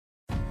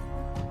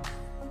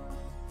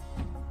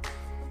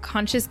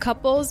Conscious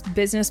couples,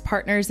 business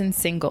partners, and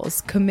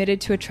singles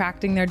committed to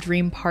attracting their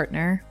dream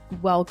partner.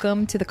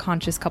 Welcome to the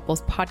Conscious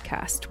Couples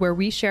podcast, where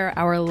we share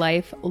our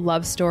life,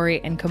 love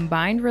story, and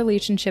combined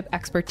relationship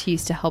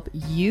expertise to help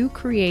you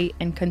create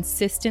and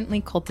consistently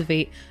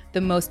cultivate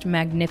the most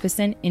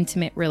magnificent,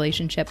 intimate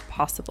relationship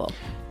possible.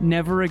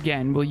 Never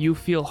again will you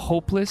feel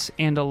hopeless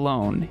and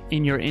alone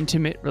in your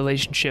intimate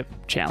relationship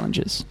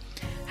challenges.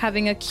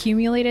 Having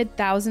accumulated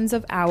thousands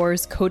of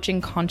hours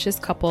coaching conscious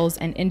couples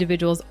and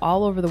individuals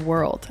all over the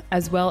world,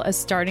 as well as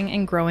starting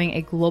and growing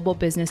a global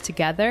business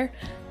together,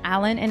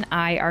 Alan and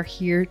I are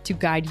here to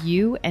guide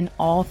you in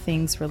all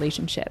things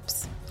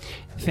relationships.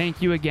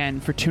 Thank you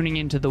again for tuning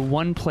into the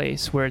one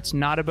place where it's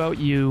not about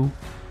you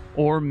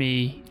or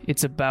me,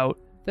 it's about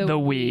the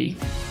we.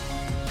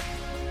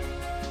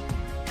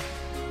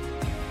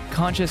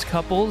 Conscious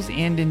couples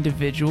and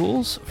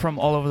individuals from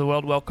all over the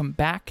world, welcome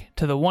back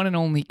to the one and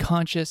only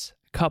Conscious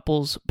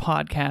Couples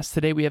podcast.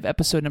 Today we have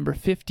episode number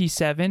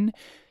 57.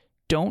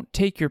 Don't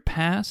take your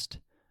past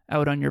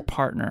out on your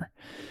partner.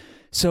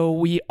 So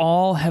we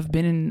all have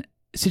been in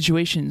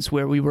situations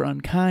where we were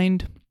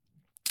unkind,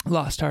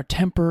 lost our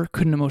temper,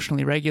 couldn't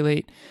emotionally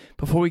regulate.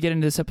 Before we get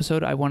into this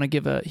episode, I want to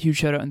give a huge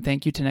shout out and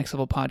thank you to Next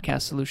Level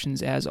Podcast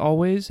Solutions as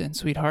always. And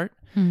sweetheart,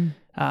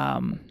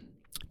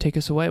 take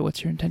us away.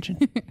 What's your intention?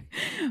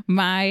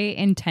 My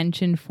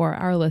intention for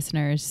our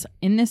listeners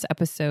in this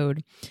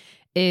episode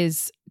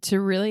is to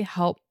really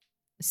help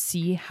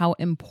see how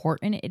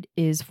important it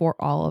is for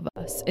all of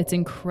us. It's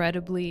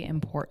incredibly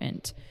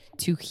important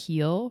to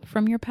heal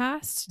from your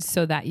past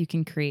so that you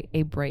can create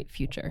a bright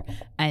future.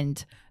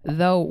 And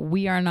though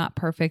we are not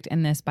perfect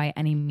in this by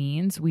any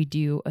means, we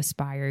do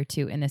aspire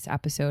to, in this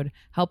episode,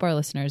 help our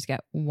listeners get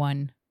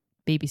one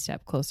baby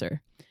step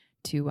closer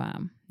to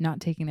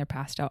not taking their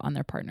past out on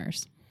their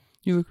partners.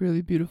 You look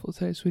really beautiful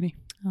today, sweetie.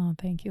 Oh,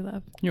 thank you,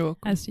 love. You're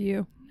welcome. As do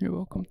you. You're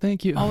welcome.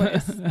 Thank you.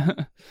 Always.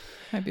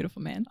 My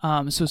beautiful man.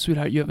 So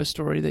sweetheart, you have a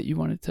story that you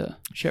wanted to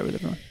share with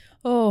everyone.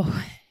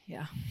 Oh,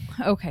 yeah.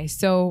 Okay.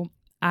 So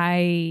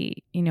I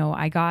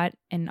got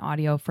an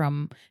audio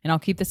from, and I'll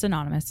keep this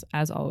anonymous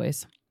as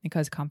always,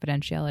 because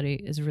confidentiality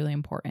is really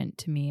important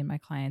to me and my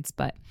clients.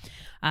 But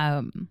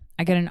I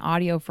got an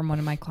audio from one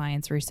of my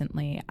clients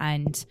recently,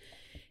 and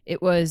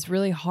it was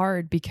really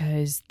hard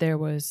because there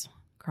was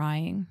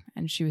crying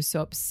and she was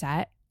so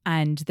upset.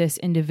 And this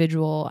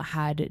individual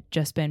had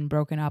just been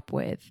broken up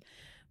with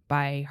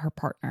by her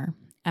partner.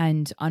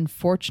 And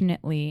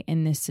unfortunately,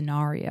 in this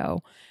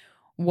scenario,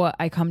 what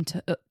I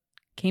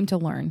came to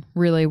learn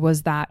really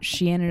was that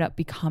she ended up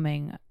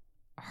becoming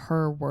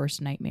her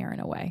worst nightmare in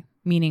a way,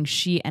 meaning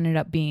she ended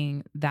up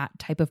being that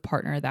type of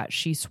partner that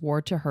she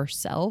swore to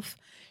herself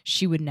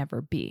she would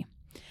never be.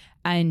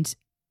 And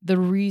the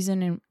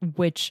reason in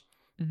which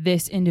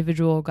this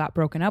individual got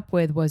broken up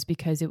with was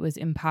because it was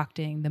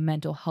impacting the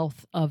mental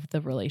health of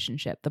the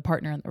relationship, the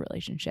partner in the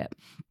relationship.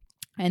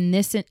 And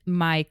this,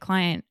 my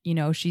client,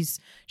 she's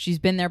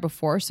been there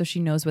before, so she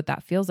knows what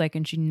that feels like.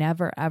 And she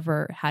never,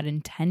 ever had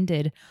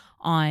intended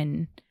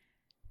on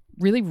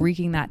really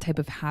wreaking that type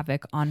of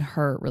havoc on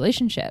her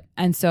relationship.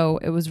 And so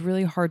it was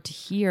really hard to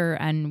hear,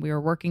 and we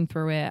were working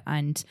through it.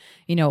 And,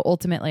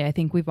 ultimately, I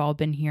think we've all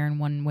been here in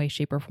one way,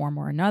 shape, or form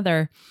or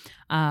another.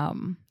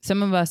 Some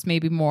of us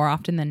maybe more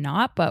often than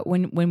not, but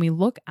when we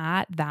look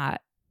at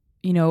that,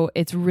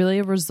 it's really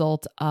a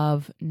result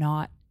of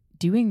not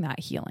doing that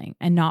healing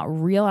and not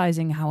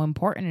realizing how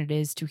important it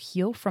is to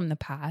heal from the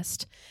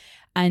past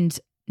and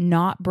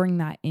not bring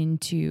that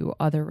into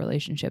other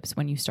relationships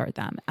when you start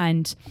them.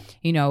 And,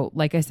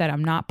 like I said,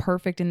 I'm not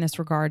perfect in this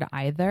regard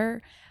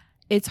either.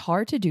 It's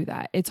hard to do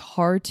that. It's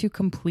hard to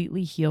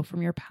completely heal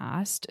from your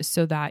past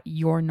so that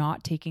you're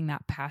not taking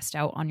that past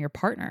out on your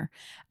partner.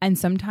 And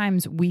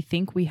sometimes we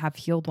think we have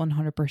healed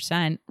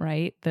 100%,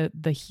 right?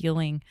 The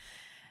healing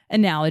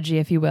analogy,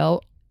 if you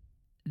will.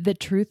 The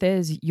truth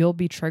is you'll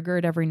be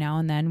triggered every now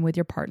and then with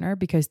your partner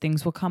because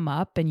things will come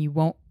up and you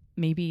won't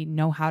maybe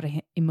know how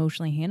to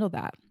emotionally handle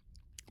that.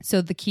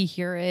 So the key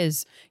here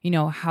is,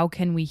 how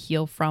can we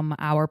heal from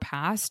our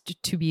past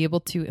to be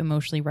able to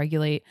emotionally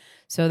regulate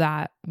so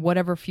that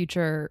whatever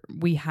future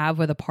we have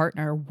with a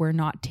partner, we're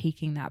not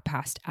taking that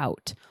past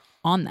out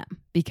on them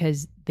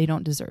because they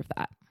don't deserve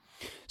that.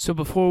 So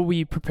before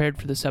we prepared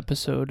for this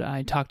episode,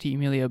 I talked to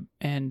Emilia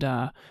and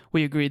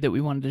we agreed that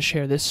we wanted to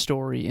share this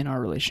story in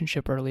our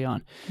relationship early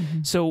on.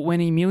 Mm-hmm. So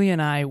when Emilia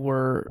and I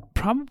were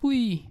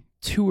probably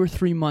 2 or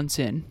 3 months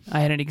in,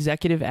 I had an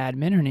executive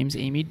admin. Her name's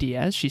Amy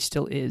Diaz. She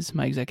still is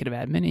my executive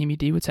admin. Amy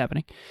D, what's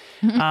happening?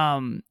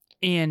 Mm-hmm.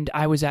 And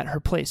I was at her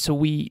place. So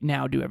we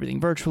now do everything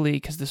virtually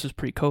because this was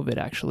pre-COVID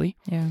actually.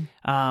 Yeah.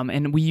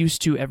 And we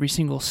used to every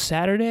single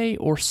Saturday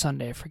or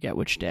Sunday, I forget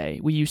which day,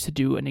 we used to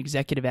do an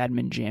executive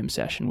admin jam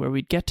session where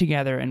we'd get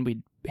together and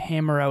we'd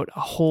hammer out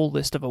a whole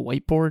list of a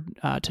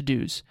whiteboard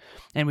to-dos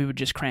and we would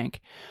just crank.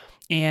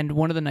 And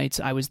one of the nights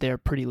I was there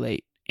pretty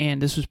late.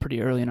 And this was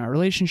pretty early in our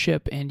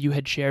relationship, and you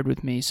had shared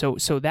with me. So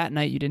that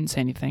night you didn't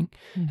say anything,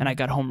 mm-hmm. and I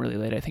got home really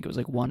late. I think it was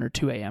like 1 or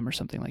 2 a.m. or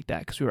something like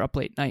that because we were up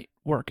late night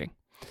working.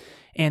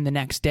 And the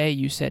next day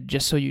you said,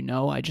 just so you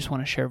know, I just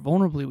want to share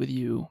vulnerably with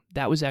you.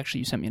 That was actually,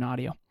 you sent me an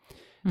audio.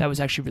 That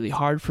was actually really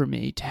hard for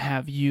me to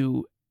have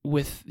you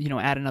with,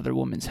 at another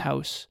woman's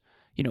house,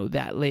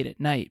 that late at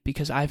night,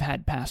 because I've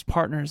had past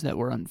partners that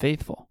were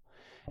unfaithful.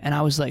 And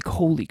I was like,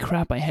 holy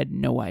crap, I had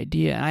no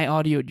idea. And I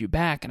audioed you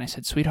back and I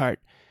said, sweetheart,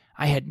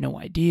 I had no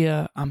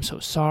idea. I'm so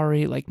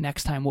sorry. Like,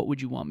 next time, what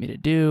would you want me to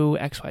do?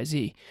 X, Y,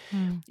 Z.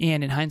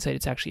 And in hindsight,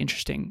 it's actually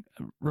interesting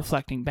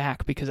reflecting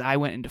back, because I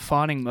went into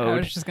fawning mode. I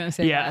was just going to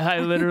say that. I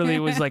literally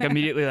was like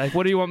immediately like,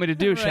 what do you want me to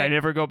do? Should I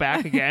never go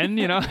back again?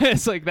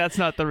 It's like, that's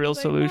not the real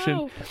solution.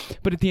 No.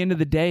 But at the end of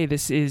the day,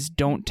 this is,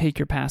 don't take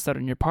your past out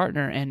on your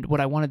partner. And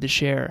what I wanted to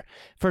share,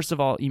 first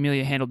of all,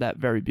 Emilia handled that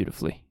very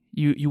beautifully.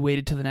 You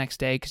waited till the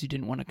next day because you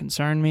didn't want to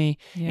concern me,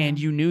 and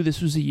you knew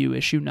this was a you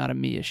issue, not a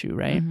me issue,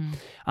 right?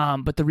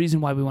 But the reason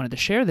why we wanted to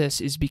share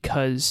this is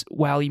because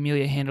while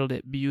Emilia handled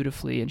it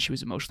beautifully and she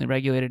was emotionally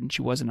regulated and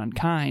she wasn't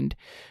unkind,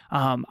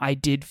 I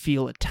did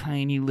feel a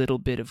tiny little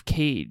bit of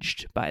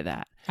caged by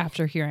that.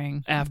 After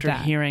hearing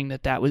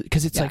that was,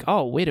 because it's like,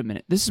 oh, wait a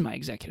minute, this is my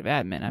executive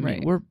admin. I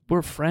mean,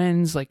 we're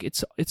friends. Like,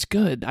 it's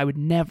good. I would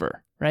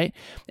never, right?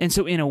 And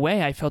so in a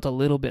way, I felt a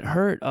little bit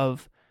hurt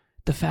of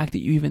the fact that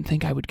you even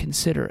think I would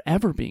consider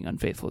ever being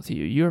unfaithful to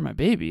you. You're my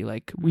baby.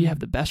 Like, we have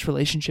the best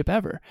relationship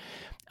ever.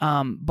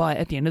 But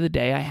at the end of the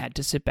day, I had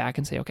to sit back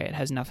and say, okay, it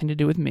has nothing to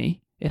do with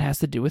me. It has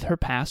to do with her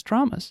past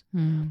traumas.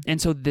 And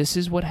so this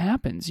is what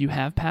happens. You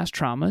have past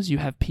traumas. You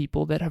have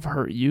people that have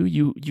hurt you.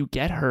 You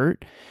get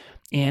hurt.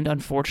 And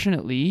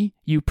unfortunately,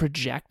 you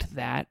project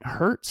that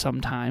hurt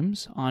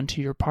sometimes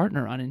onto your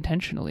partner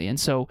unintentionally. And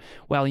so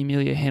while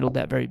Emilia handled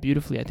that very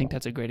beautifully, I think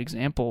that's a great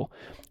example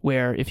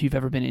where if you've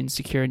ever been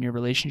insecure in your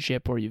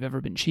relationship or you've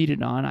ever been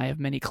cheated on, I have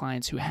many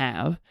clients who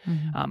have.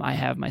 I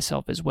have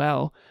myself as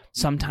well.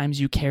 Sometimes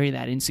you carry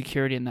that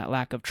insecurity and that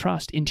lack of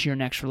trust into your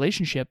next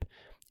relationship,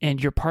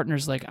 and your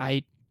partner's like,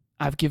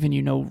 I've given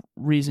you no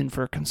reason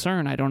for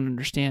concern. I don't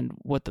understand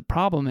what the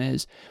problem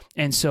is.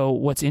 And so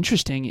what's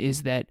interesting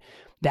is that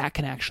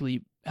can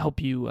actually help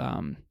you,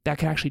 that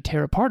can actually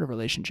tear apart a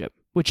relationship,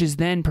 which is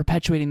then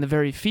perpetuating the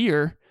very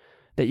fear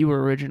that you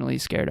were originally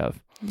scared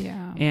of.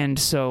 Yeah. And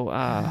so,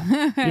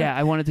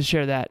 I wanted to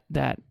share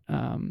that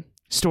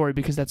story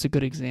because that's a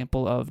good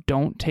example of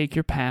don't take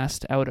your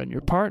past out on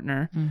your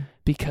partner,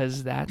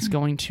 because that's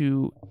going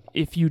to,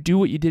 if you do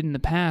what you did in the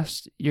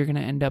past, you're going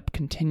to end up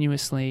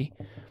continuously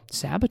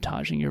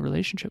sabotaging your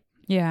relationship.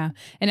 Yeah.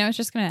 And I was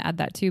just going to add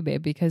that too,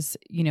 babe, because,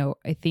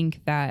 I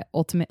think that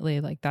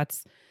ultimately, like,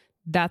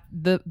 that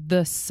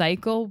the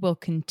cycle will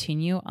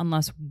continue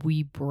unless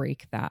we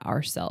break that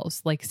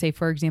ourselves. Like, say,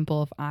 for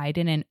example, if I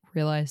didn't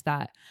realize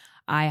that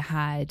I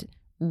had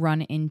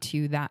run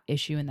into that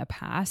issue in the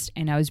past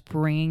and I was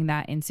bringing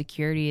that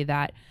insecurity,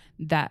 that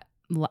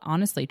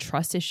honestly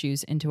trust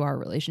issues into our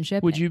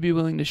relationship. Would you be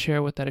willing to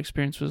share what that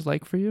experience was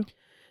like for you?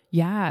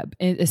 Yeah,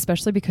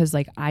 especially because,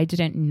 like, I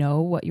didn't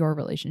know what your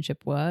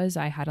relationship was.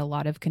 I had a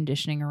lot of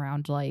conditioning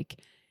around, like,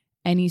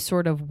 any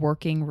sort of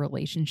working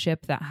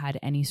relationship that had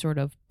any sort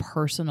of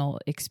personal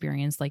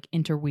experience, like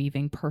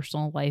interweaving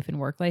personal life and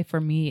work life. For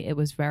me, it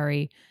was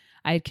I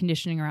had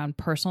conditioning around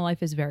personal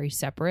life is very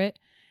separate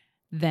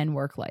than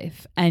work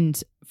life. And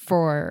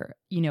for,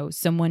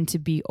 someone to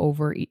be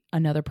over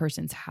another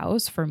person's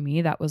house, for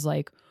me, that was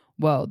like,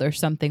 whoa, there's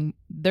something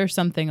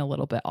a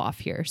little bit off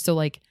here. So,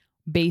 like,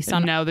 based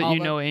on now that you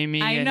know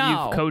Amy, and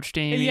you've coached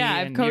Amy,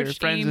 I've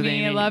coached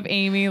Amy. I love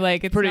Amy.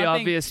 Like, it's pretty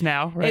obvious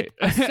now, right?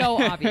 It's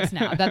so obvious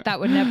now that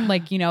would never,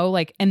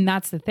 like, and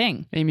that's the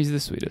thing. Amy's the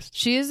sweetest.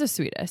 She is the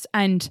sweetest,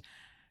 and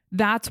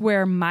that's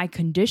where my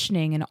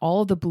conditioning and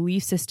all the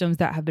belief systems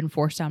that have been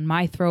forced down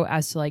my throat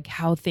as to, like,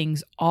 how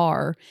things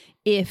are,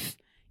 if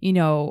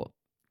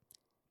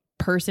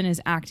person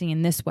is acting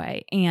in this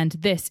way and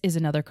this is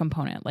another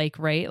component, like,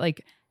 right,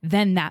 like,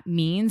 then that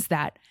means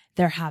that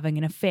they're having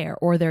an affair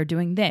or they're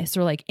doing this,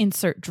 or, like,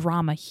 insert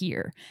drama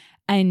here.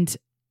 And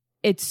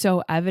it's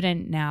so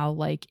evident now,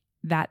 like,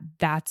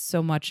 that's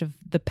so much of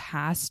the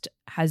past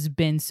has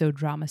been so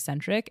drama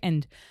centric.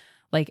 And,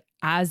 like,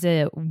 as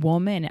a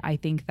woman, I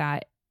think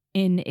that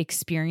in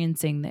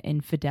experiencing the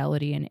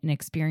infidelity and in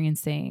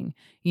experiencing,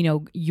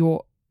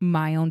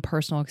 my own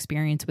personal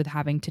experience with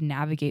having to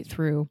navigate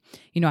through,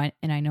 and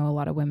I know a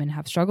lot of women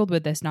have struggled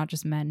with this, not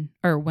just men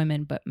or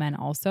women, but men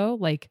also,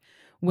 like,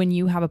 when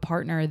you have a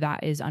partner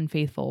that is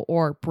unfaithful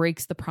or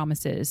breaks the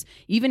promises,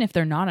 even if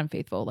they're not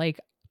unfaithful, like,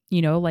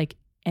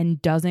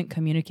 and doesn't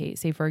communicate,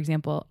 say, for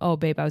example, oh,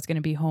 babe, I was going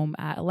to be home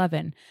at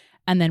 11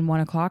 and then 1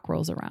 o'clock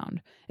rolls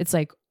around. It's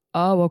like,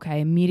 oh,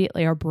 okay.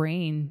 Immediately our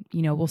brain,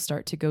 will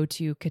start to go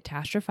to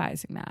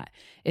catastrophizing that,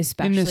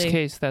 especially in this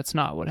case, that's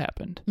not what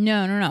happened.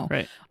 No.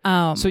 Right.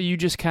 So you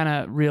just kind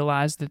of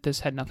realized that this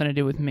had nothing to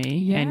do with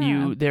me, and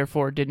you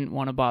therefore didn't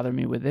want to bother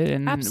me with it,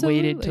 and then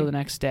waited till the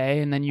next day,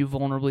 and then you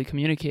vulnerably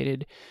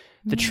communicated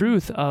the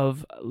truth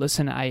of,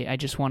 listen, I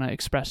just want to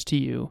express to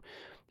you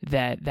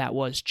that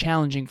was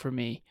challenging for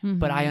me,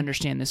 but I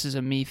understand this is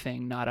a me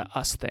thing, not a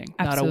us thing,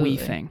 not a we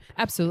thing.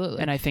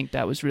 Absolutely. And I think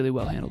that was really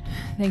well handled.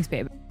 Thanks,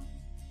 babe.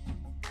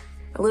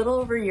 A little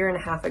over a year and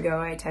a half ago,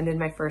 I attended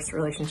my first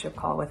relationship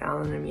call with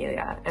Alan and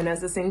Amelia. And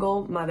as a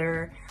single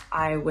mother,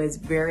 I was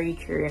very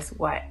curious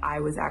what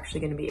I was actually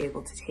going to be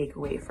able to take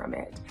away from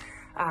it.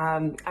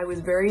 I was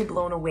very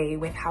blown away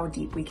with how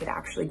deep we could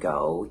actually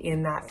go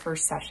in that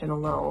first session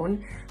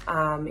alone.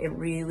 It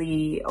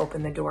really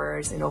opened the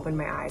doors and opened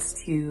my eyes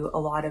to a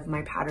lot of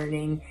my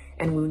patterning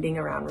and wounding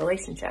around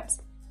relationships.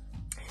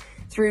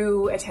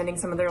 Through attending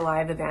some of their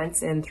live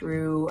events and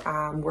through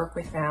work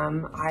with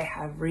them, I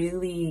have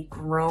really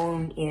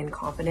grown in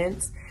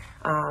confidence,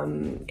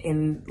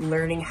 in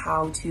learning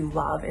how to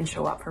love and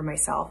show up for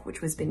myself, which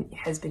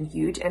has been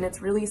huge. And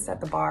it's really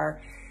set the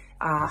bar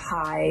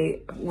high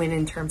when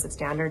in terms of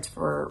standards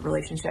for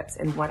relationships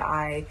and what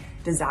I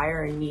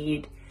desire and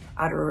need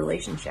out of a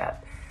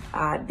relationship.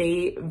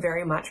 They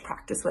very much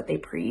practice what they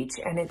preach,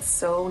 and it's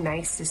so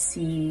nice to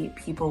see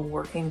people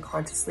working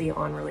consciously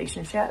on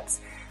relationships.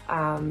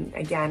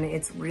 Again,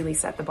 it's really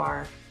set the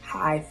bar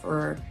high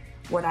for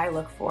what I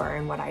look for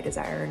and what I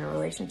desire in a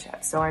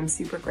relationship. So I'm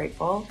super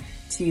grateful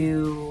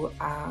to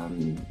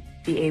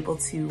be able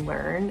to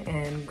learn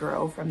and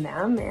grow from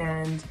them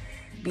and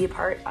be a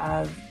part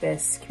of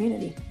this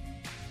community.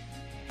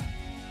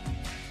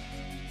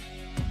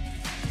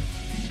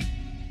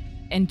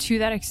 And to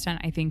that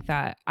extent, I think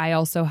that I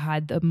also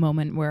had the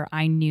moment where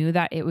I knew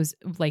that it was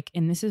like,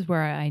 and this is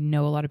where I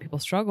know a lot of people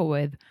struggle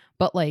with,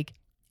 but like,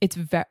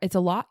 it's a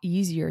lot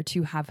easier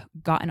to have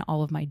gotten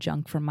all of my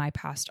junk from my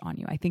past on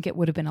you. I think it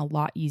would have been a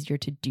lot easier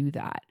to do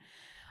that,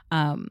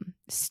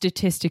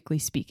 statistically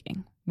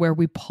speaking, where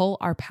we pull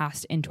our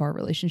past into our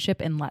relationship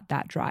and let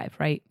that drive,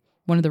 right?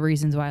 One of the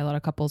reasons why a lot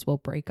of couples will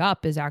break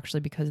up is actually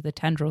because of the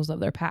tendrils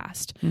of their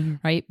past,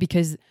 right?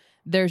 Because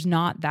there's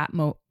not that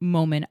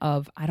moment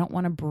of, I don't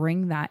want to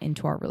bring that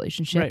into our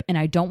relationship. Right. And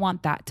I don't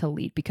want that to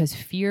lead, because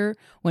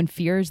when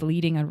fear is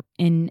leading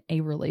in a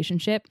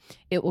relationship,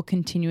 it will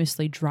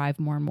continuously drive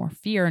more and more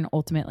fear. And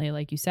ultimately,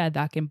 like you said,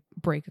 that can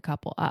break a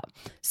couple up.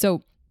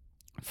 So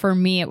for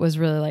me, it was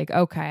really like,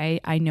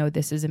 okay, I know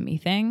this is a me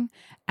thing,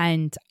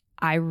 and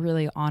I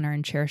really honor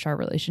and cherish our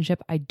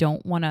relationship. I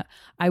don't want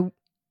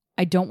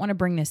to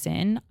bring this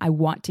in. I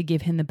want to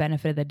give him the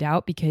benefit of the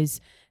doubt,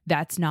 because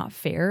that's not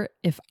fair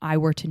if I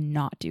were to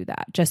not do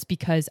that. Just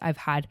because I've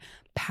had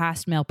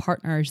past male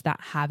partners that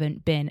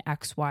haven't been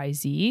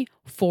XYZ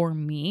for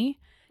me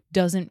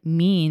doesn't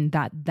mean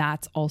that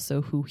that's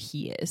also who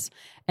he is.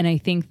 And I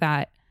think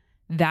that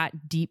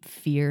deep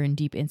fear and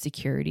deep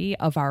insecurity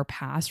of our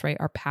past, right?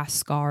 Our past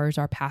scars,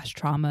 our past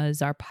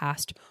traumas, our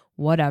past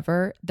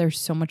whatever, there's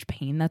so much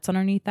pain that's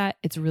underneath that.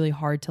 It's really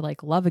hard to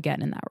like love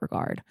again in that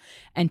regard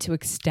and to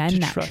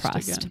extend that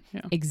trust.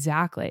 Yeah.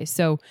 Exactly.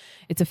 So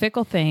it's a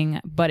fickle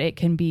thing, but it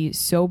can be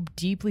so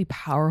deeply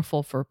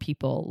powerful for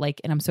people. Like,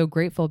 and I'm so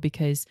grateful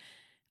because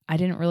I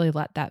didn't really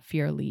let that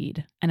fear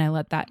lead, and I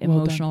let that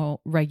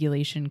emotional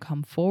regulation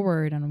come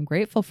forward. And I'm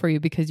grateful for you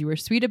because you were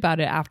sweet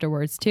about it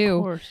afterwards too,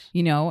 Of course.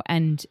 you know,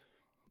 and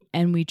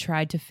we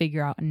tried to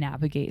figure out and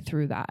navigate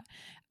through that.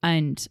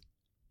 And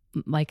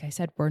like I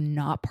said, we're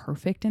not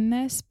perfect in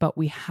this, but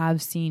we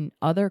have seen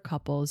other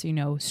couples, you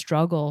know,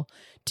 struggle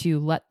to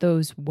let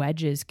those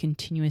wedges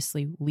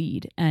continuously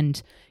lead.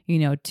 And, you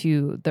know,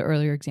 to the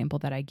earlier example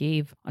that I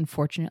gave,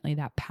 unfortunately,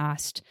 that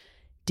past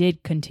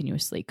did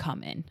continuously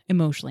come in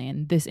emotionally,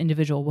 and this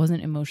individual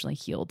wasn't emotionally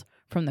healed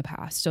from the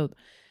past. So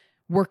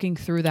working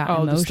through that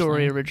emotionally. The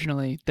story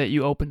originally that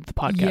you opened the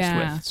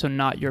podcast with. So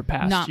not your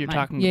past. Not You're mine.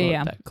 talking Yeah, about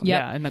yeah. that.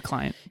 Yeah, and the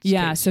client.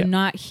 Yeah. So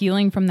not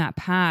healing from that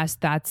past,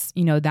 that's,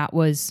 you know, that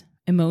was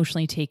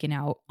emotionally taken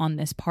out on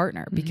this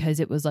partner because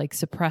it was like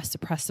suppress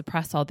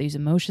all these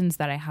emotions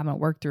that I haven't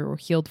worked through or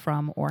healed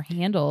from or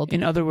handled.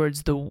 In other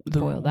words, the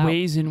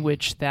ways out. in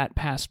which that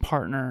past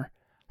partner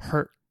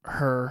hurt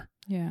her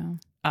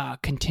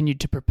continued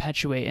to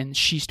perpetuate, and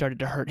she started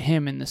to hurt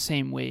him in the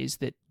same ways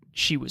that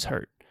she was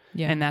hurt.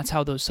 Yeah. And that's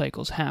how those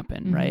cycles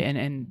happen, right?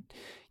 And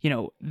you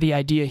know, the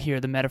idea here,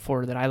 the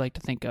metaphor that I like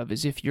to think of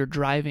is if you're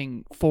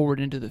driving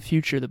forward into the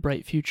future, the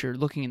bright future,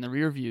 looking in the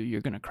rear view,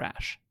 you're going to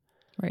crash.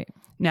 Right.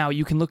 Now,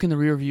 you can look in the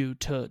rear view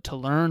to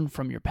learn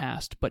from your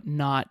past, but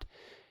not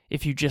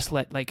if you just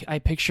let, like, I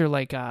picture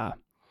like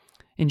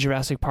in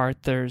Jurassic Park,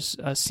 there's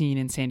a scene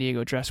in San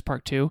Diego, Jurassic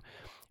Park 2,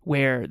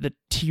 where the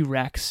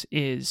T-Rex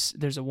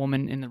there's a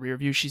woman in the rear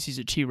view, she sees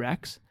a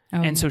T-Rex,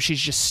 and so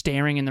she's just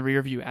staring in the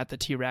rear view at the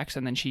T-Rex,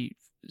 and then she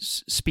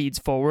speeds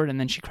forward, and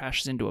then she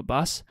crashes into a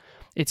bus.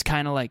 It's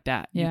kind of like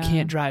that. Yeah. You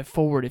can't drive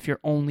forward if you're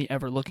only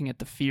ever looking at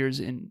the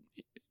fears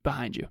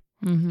behind you.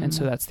 And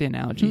so that's the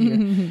analogy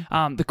here.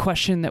 The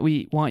question that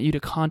we want you to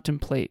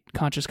contemplate,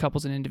 conscious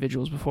couples and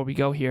individuals, before we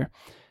go here,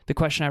 the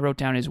question I wrote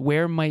down is,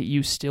 where might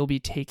you still be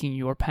taking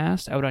your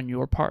past out on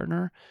your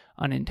partner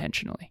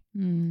unintentionally?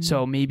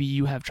 So maybe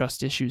you have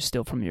trust issues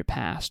still from your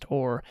past,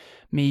 or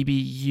maybe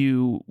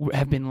you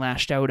have been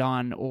lashed out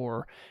on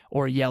or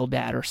yelled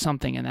at or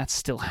something, and that's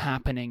still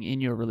happening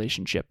in your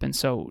relationship. And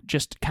so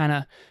just kind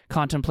of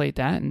contemplate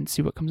that and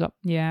see what comes up.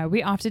 Yeah.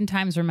 We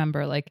oftentimes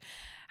remember, like,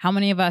 how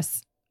many of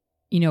us,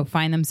 you know,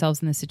 find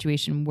themselves in the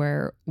situation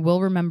where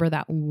we'll remember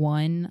that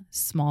one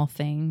small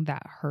thing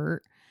that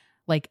hurt,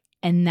 like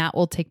And that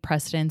will take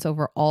precedence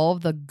over all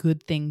of the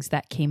good things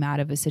that came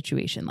out of a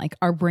situation. Like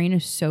our brain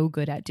is so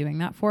good at doing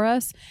that for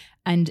us.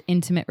 And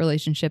intimate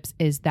relationships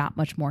is that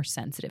much more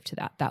sensitive to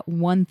that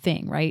one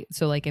thing, right?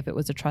 So like if it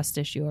was a trust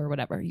issue or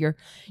whatever, your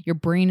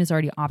brain is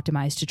already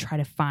optimized to try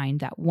to find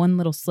that one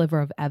little sliver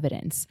of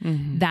evidence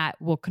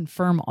that will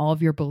confirm all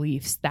of your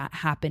beliefs that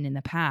happened in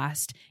the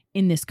past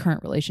in this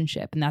current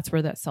relationship. And that's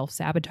where that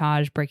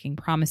self-sabotage, breaking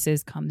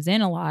promises comes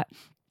in a lot.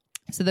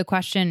 So the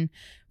question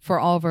for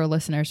all of our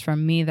listeners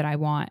from me that I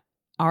want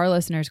our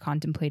listeners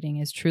contemplating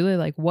is truly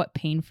like, what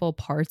painful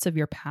parts of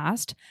your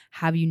past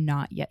have you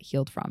not yet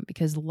healed from?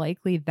 Because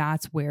likely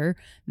that's where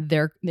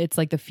it's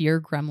like the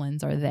fear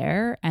gremlins are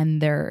there,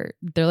 and they're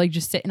like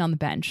just sitting on the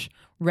bench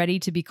ready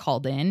to be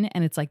called in.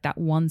 And it's like that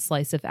one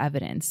slice of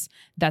evidence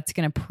that's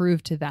going to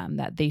prove to them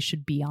that they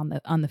should be on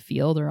the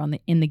field or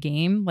in the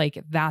game.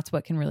 Like that's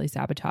what can really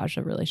sabotage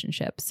a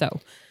relationship. So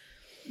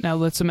now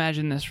let's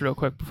imagine this real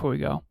quick before we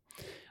go.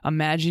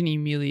 Imagine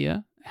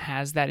Emilia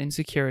has that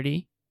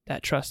insecurity,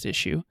 that trust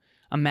issue.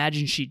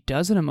 Imagine she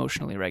doesn't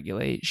emotionally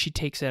regulate. She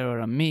takes it out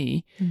on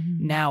me.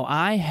 Now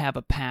I have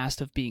a past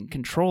of being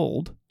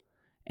controlled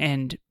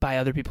and by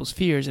other people's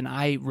fears, and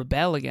I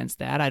rebel against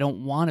that. I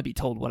don't want to be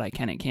told what I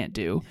can and can't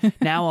do.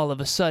 Now all of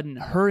a sudden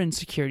her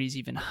insecurity is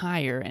even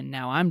higher, and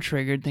now I'm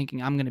triggered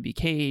thinking I'm going to be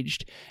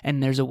caged,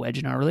 and there's a wedge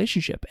in our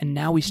relationship. And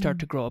now we start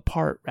to grow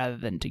apart rather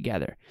than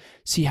together.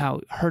 See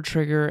how her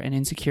trigger and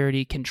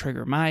insecurity can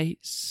trigger my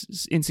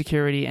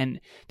insecurity, and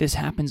this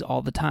happens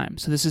all the time.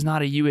 So this is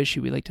not a you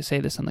issue. We like to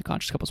say this on the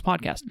Conscious Couples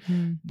podcast.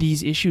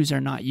 These issues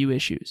are not you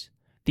issues.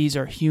 These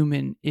are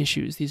human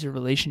issues. These are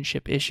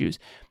relationship issues.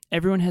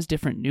 Everyone has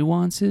different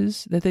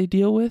nuances that they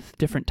deal with,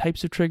 different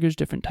types of triggers,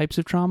 different types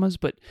of traumas,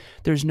 but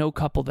there's no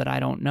couple that I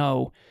don't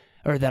know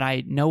or that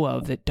I know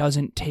of that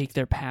doesn't take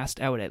their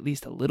past out at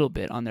least a little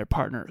bit on their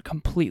partner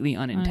completely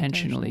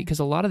unintentionally, because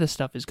a lot of this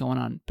stuff is going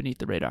on beneath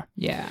the radar.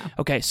 Yeah.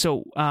 Okay,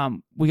 so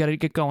we got to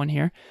get going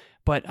here.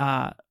 But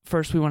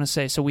first we want to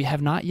say, so we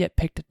have not yet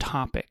picked a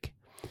topic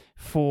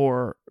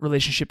for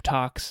Relationship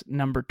Talks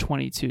number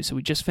 22. So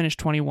we just finished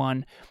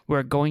 21.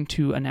 We're going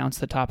to announce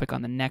the topic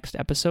on the next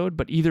episode,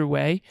 but either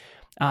way,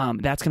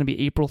 that's going to be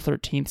April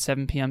 13th,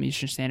 7 p.m.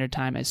 Eastern Standard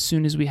Time. As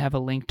soon as we have a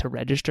link to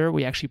register,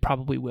 we actually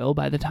probably will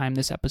by the time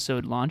this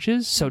episode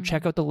launches. So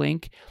check out the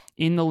link.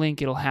 In the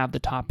link, it'll have the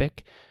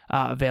topic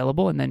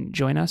available, and then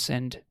join us.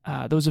 And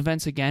those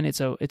events, again,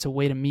 it's a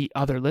way to meet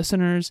other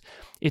listeners.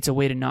 It's a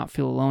way to not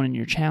feel alone in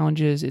your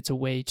challenges. It's a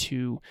way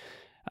to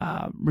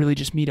really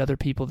just meet other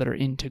people that are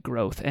into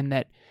growth. And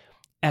that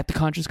at the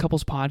Conscious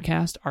Couples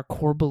podcast, our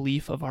core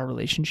belief of our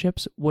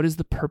relationships, what is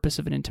the purpose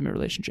of an intimate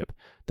relationship?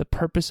 The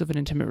purpose of an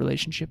intimate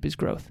relationship is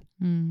growth.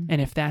 And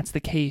if that's the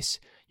case,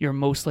 you're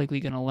most likely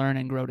going to learn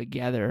and grow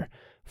together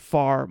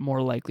far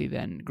more likely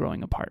than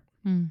growing apart.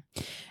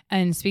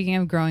 And speaking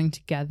of growing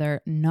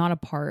together, not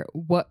apart,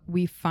 what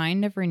we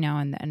find every now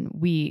and then,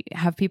 we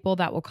have people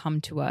that will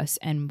come to us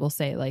and will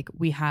say, like,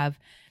 we have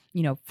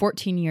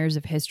 14 years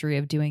of history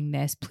of doing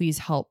this. Please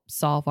help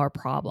solve our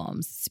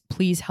problems.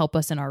 Please help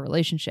us in our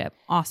relationship.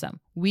 Awesome.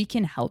 We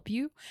can help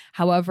you.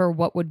 However,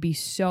 what would be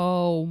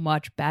so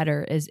much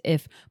better is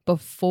if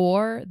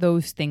before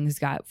those things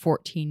got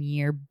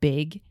 14-year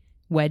big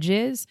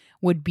wedges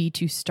would be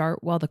to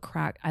start while the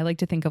crack, I like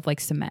to think of like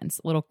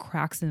cements, little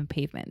cracks in the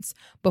pavements,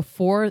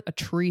 before a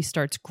tree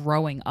starts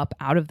growing up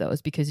out of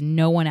those, because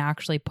no one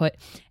actually put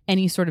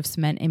any sort of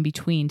cement in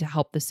between to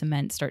help the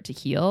cement start to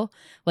heal.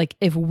 Like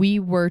if we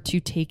were to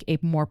take a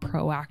more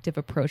proactive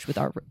approach with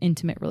our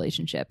intimate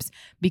relationships,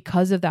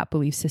 because of that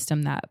belief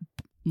system that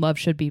love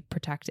should be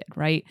protected,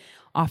 right?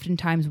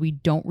 Oftentimes we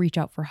don't reach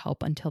out for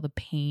help until the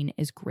pain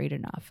is great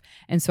enough.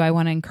 And so I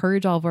want to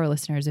encourage all of our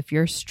listeners, if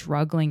you're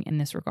struggling in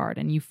this regard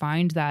and you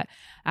find that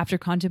after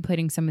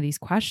contemplating some of these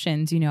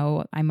questions,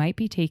 I might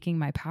be taking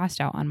my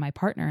past out on my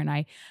partner, and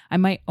I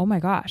might, oh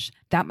my gosh,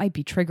 that might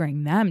be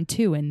triggering them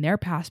too, and their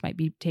past might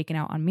be taken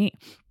out on me.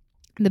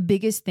 The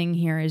biggest thing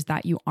here is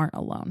that you aren't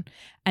alone.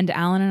 And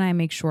Alan and I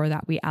make sure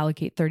that we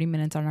allocate 30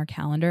 minutes on our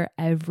calendar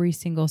every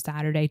single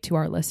Saturday to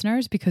our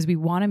listeners, because we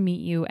want to meet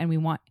you and we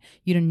want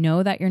you to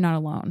know that you're not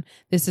alone.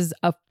 This is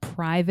a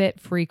private,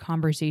 free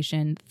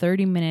conversation,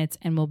 30 minutes,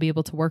 and we'll be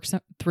able to work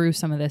through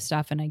some of this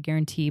stuff. And I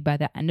guarantee by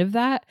the end of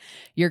that,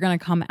 you're going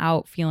to come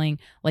out feeling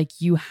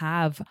like you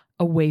have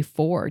a way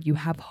forward. You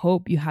have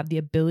hope. You have the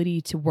ability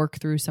to work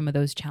through some of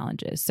those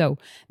challenges. So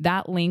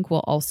that link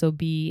will also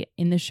be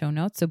in the show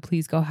notes. So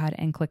please go ahead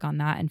and click on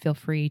that, and feel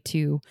free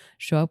to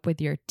show up with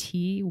your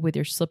tea, with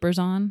your slippers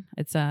on.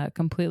 It's a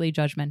completely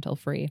judgmental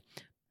free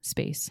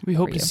space. We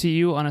hope to see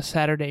you on a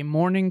Saturday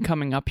morning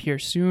coming up here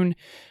soon.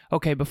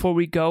 Okay, before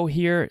we go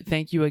here,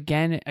 thank you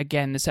again.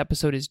 Again, this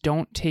episode is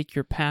Don't Take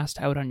Your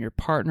Past Out on Your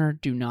Partner.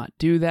 Do not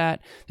do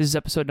that. This is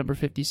episode number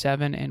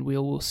 57, and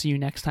we'll see you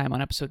next time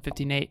on episode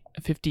 58.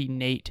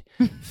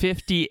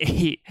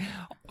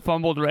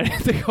 Fumbled right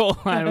at the goal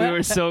line. We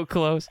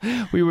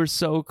were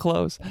so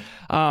close.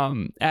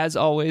 As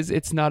always,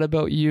 it's not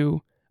about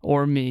you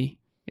or me.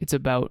 It's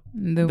about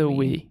the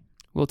we.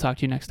 We'll talk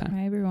to you next time.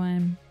 Bye,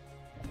 everyone.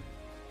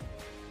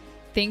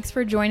 Thanks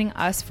for joining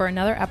us for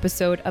another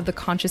episode of the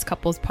Conscious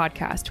Couples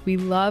podcast. We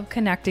love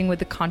connecting with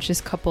the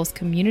Conscious Couples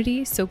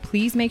community, so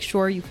please make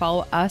sure you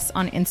follow us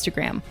on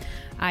Instagram.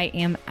 I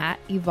am at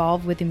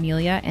Evolve with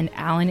Amelia, and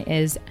Alan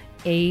is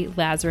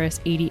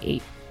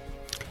alazarus88.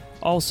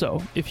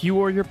 Also, if you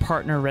or your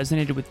partner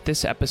resonated with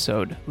this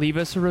episode, leave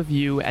us a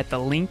review at the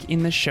link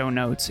in the show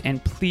notes,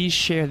 and please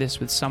share this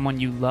with someone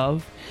you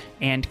love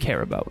and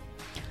care about.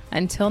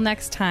 Until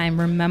next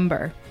time,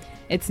 remember,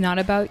 it's not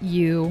about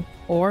you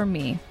or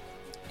me.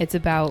 It's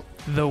about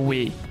the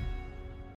we.